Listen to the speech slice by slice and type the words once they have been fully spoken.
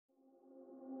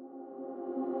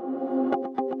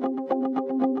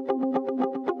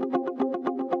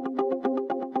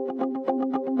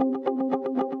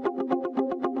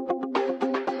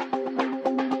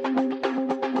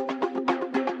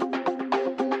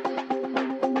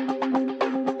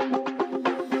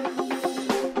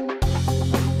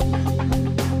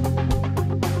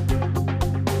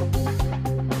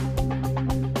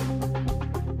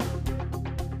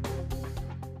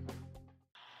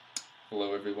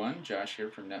everyone, Josh here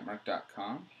from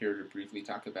netmark.com, here to briefly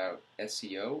talk about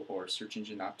SEO or search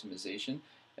engine optimization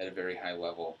at a very high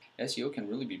level. SEO can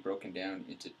really be broken down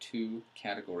into two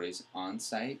categories,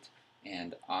 on-site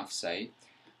and off-site.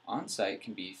 On-site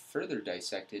can be further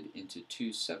dissected into two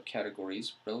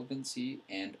subcategories, relevancy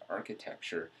and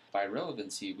architecture. By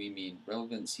relevancy, we mean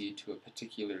relevancy to a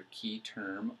particular key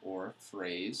term or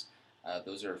phrase.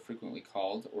 Those are frequently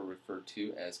called or referred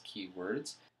to as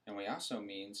keywords. And we also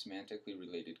mean semantically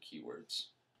related keywords.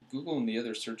 Google and the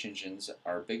other search engines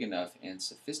are big enough and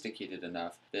sophisticated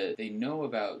enough that they know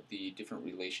about the different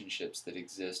relationships that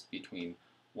exist between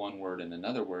one word and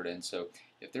another word, and so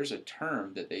if there's a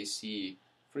term that they see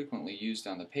frequently used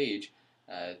on the page,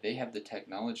 they have the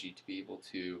technology to be able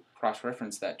to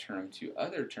cross-reference that term to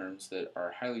other terms that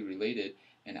are highly related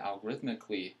and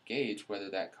algorithmically gauge whether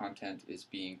that content is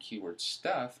being keyword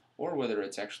stuff or whether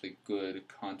it's actually good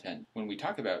content. When we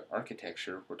talk about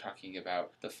architecture, we're talking about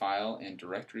the file and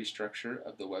directory structure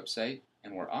of the website,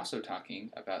 and we're also talking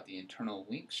about the internal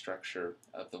link structure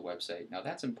of the website. Now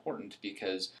that's important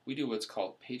because we do what's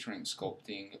called PageRank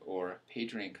sculpting or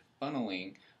PageRank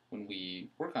funneling when we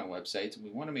work on websites, and we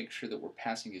want to make sure that we're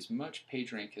passing as much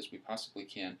PageRank as we possibly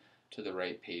can to the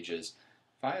right pages.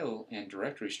 File and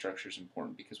directory structure is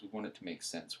important because we want it to make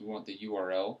sense. We want the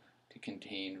URL to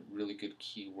contain really good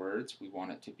keywords. We want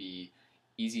it to be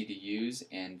easy to use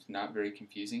and not very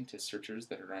confusing to searchers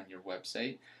that are on your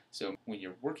website. So when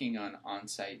you're working on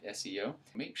on-site SEO,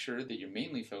 make sure that you're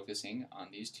mainly focusing on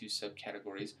these two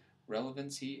subcategories,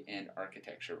 relevancy and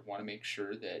architecture. Want to make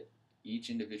sure that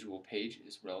each individual page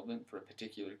is relevant for a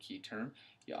particular key term.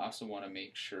 You also want to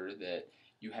make sure that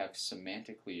you have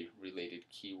semantically related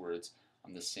keywords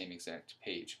on the same exact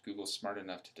page. Google's smart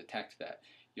enough to detect that.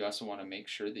 You also want to make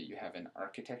sure that you have an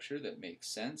architecture that makes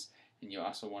sense, and you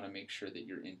also want to make sure that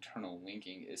your internal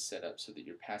linking is set up so that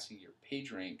you're passing your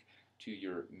page rank to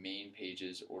your main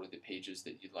pages or the pages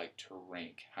that you'd like to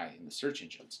rank high in the search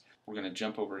engines. We're going to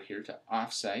jump over here to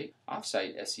offsite.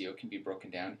 Offsite SEO can be broken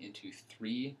down into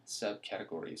three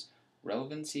subcategories: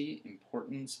 relevancy,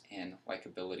 importance, and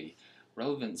likability.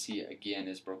 Relevancy, again,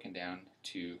 is broken down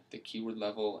to the keyword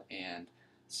level and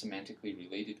semantically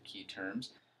related key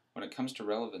terms. When it comes to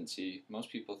relevancy, most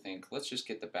people think, let's just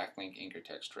get the backlink anchor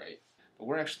text right. But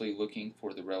we're actually looking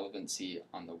for the relevancy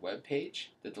on the web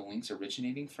page that the link's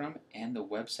originating from and the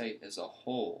website as a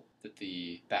whole that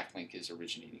the backlink is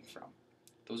originating from.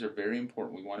 Those are very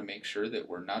important. We want to make sure that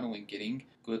we're not only getting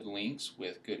good links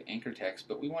with good anchor text,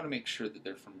 but we want to make sure that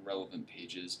they're from relevant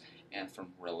pages and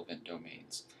from relevant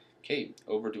domains. Okay,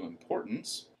 over to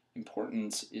importance.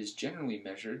 Importance is generally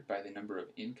measured by the number of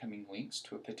incoming links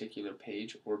to a particular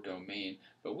page or domain,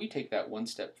 but we take that one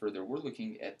step further. We're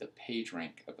looking at the page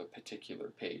rank of a particular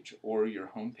page or your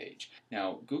home page.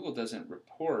 Now, Google doesn't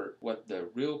report what the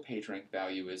real page rank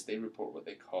value is. They report what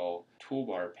they call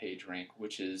toolbar page rank,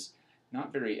 which is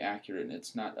not very accurate and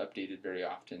it's not updated very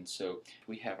often. So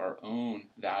we have our own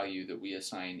value that we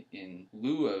assign in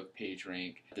lieu of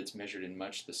PageRank that's measured in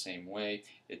much the same way.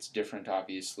 It's different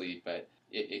obviously, but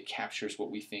it captures what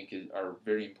we think are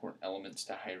very important elements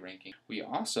to high ranking. We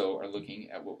also are looking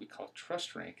at what we call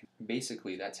trust rank.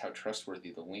 Basically, that's how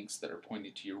trustworthy the links that are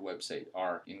pointed to your website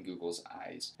are in Google's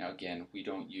eyes. Now again, we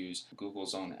don't use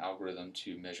Google's own algorithm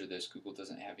to measure this. Google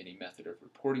doesn't have any method of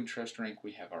reporting trust rank.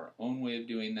 We have our own way of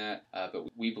doing that, but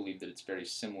we believe that it's very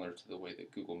similar to the way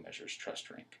that Google measures trust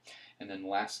rank. And then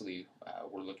lastly,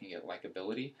 we're looking at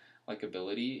likability.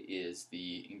 Likability is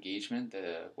the engagement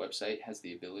the website has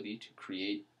the ability to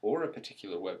create or a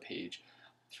particular web page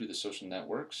through the social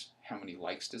networks. How many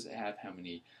likes does it have? How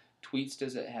many tweets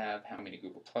does it have? How many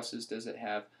Google Pluses does it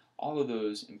have? All of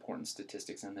those important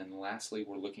statistics. And then lastly,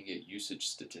 we're looking at usage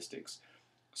statistics.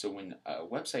 So when a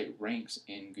website ranks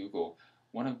in Google,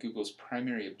 one of Google's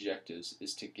primary objectives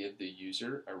is to give the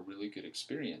user a really good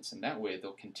experience. And that way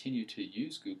they'll continue to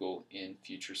use Google in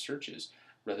future searches,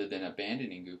 rather than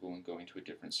abandoning Google and going to a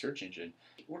different search engine.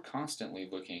 We're constantly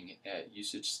looking at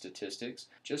usage statistics.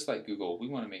 Just like Google, we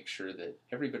want to make sure that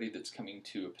everybody that's coming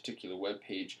to a particular web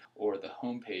page or the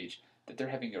home page, that they're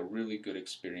having a really good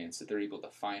experience, that they're able to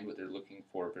find what they're looking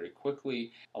for very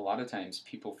quickly. A lot of times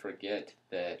people forget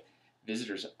that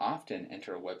visitors often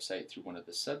enter a website through one of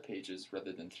the subpages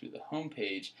rather than through the home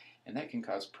page, and that can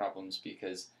cause problems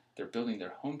because they're building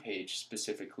their homepage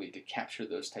specifically to capture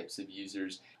those types of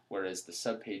users, whereas the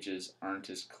subpages aren't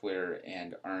as clear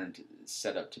and aren't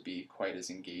set up to be quite as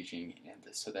engaging,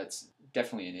 and so that's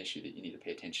definitely an issue that you need to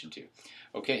pay attention to.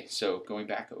 Okay, so going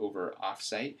back over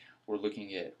offsite, we're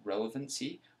looking at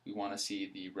relevancy. We want to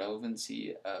see the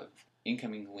relevancy of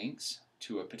incoming links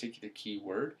to a particular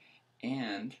keyword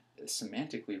and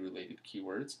semantically related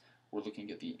keywords, we're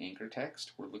looking at the anchor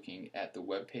text, we're looking at the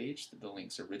web page that the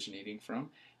link's originating from,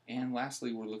 and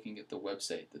lastly, we're looking at the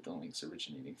website that the link's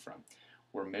originating from.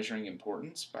 We're measuring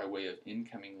importance by way of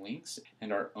incoming links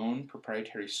and our own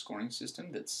proprietary scoring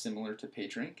system that's similar to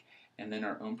PageRank, and then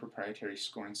our own proprietary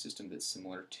scoring system that's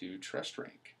similar to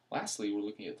TrustRank. Lastly, we're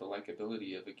looking at the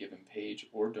likability of a given page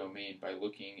or domain by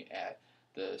looking at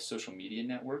the social media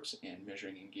networks and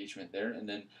measuring engagement there, and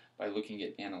then by looking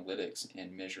at analytics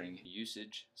and measuring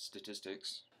usage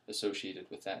statistics associated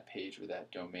with that page or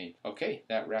that domain. Okay,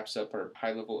 that wraps up our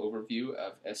high-level overview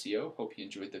of SEO. Hope you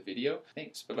enjoyed the video.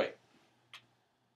 Thanks. Bye-bye.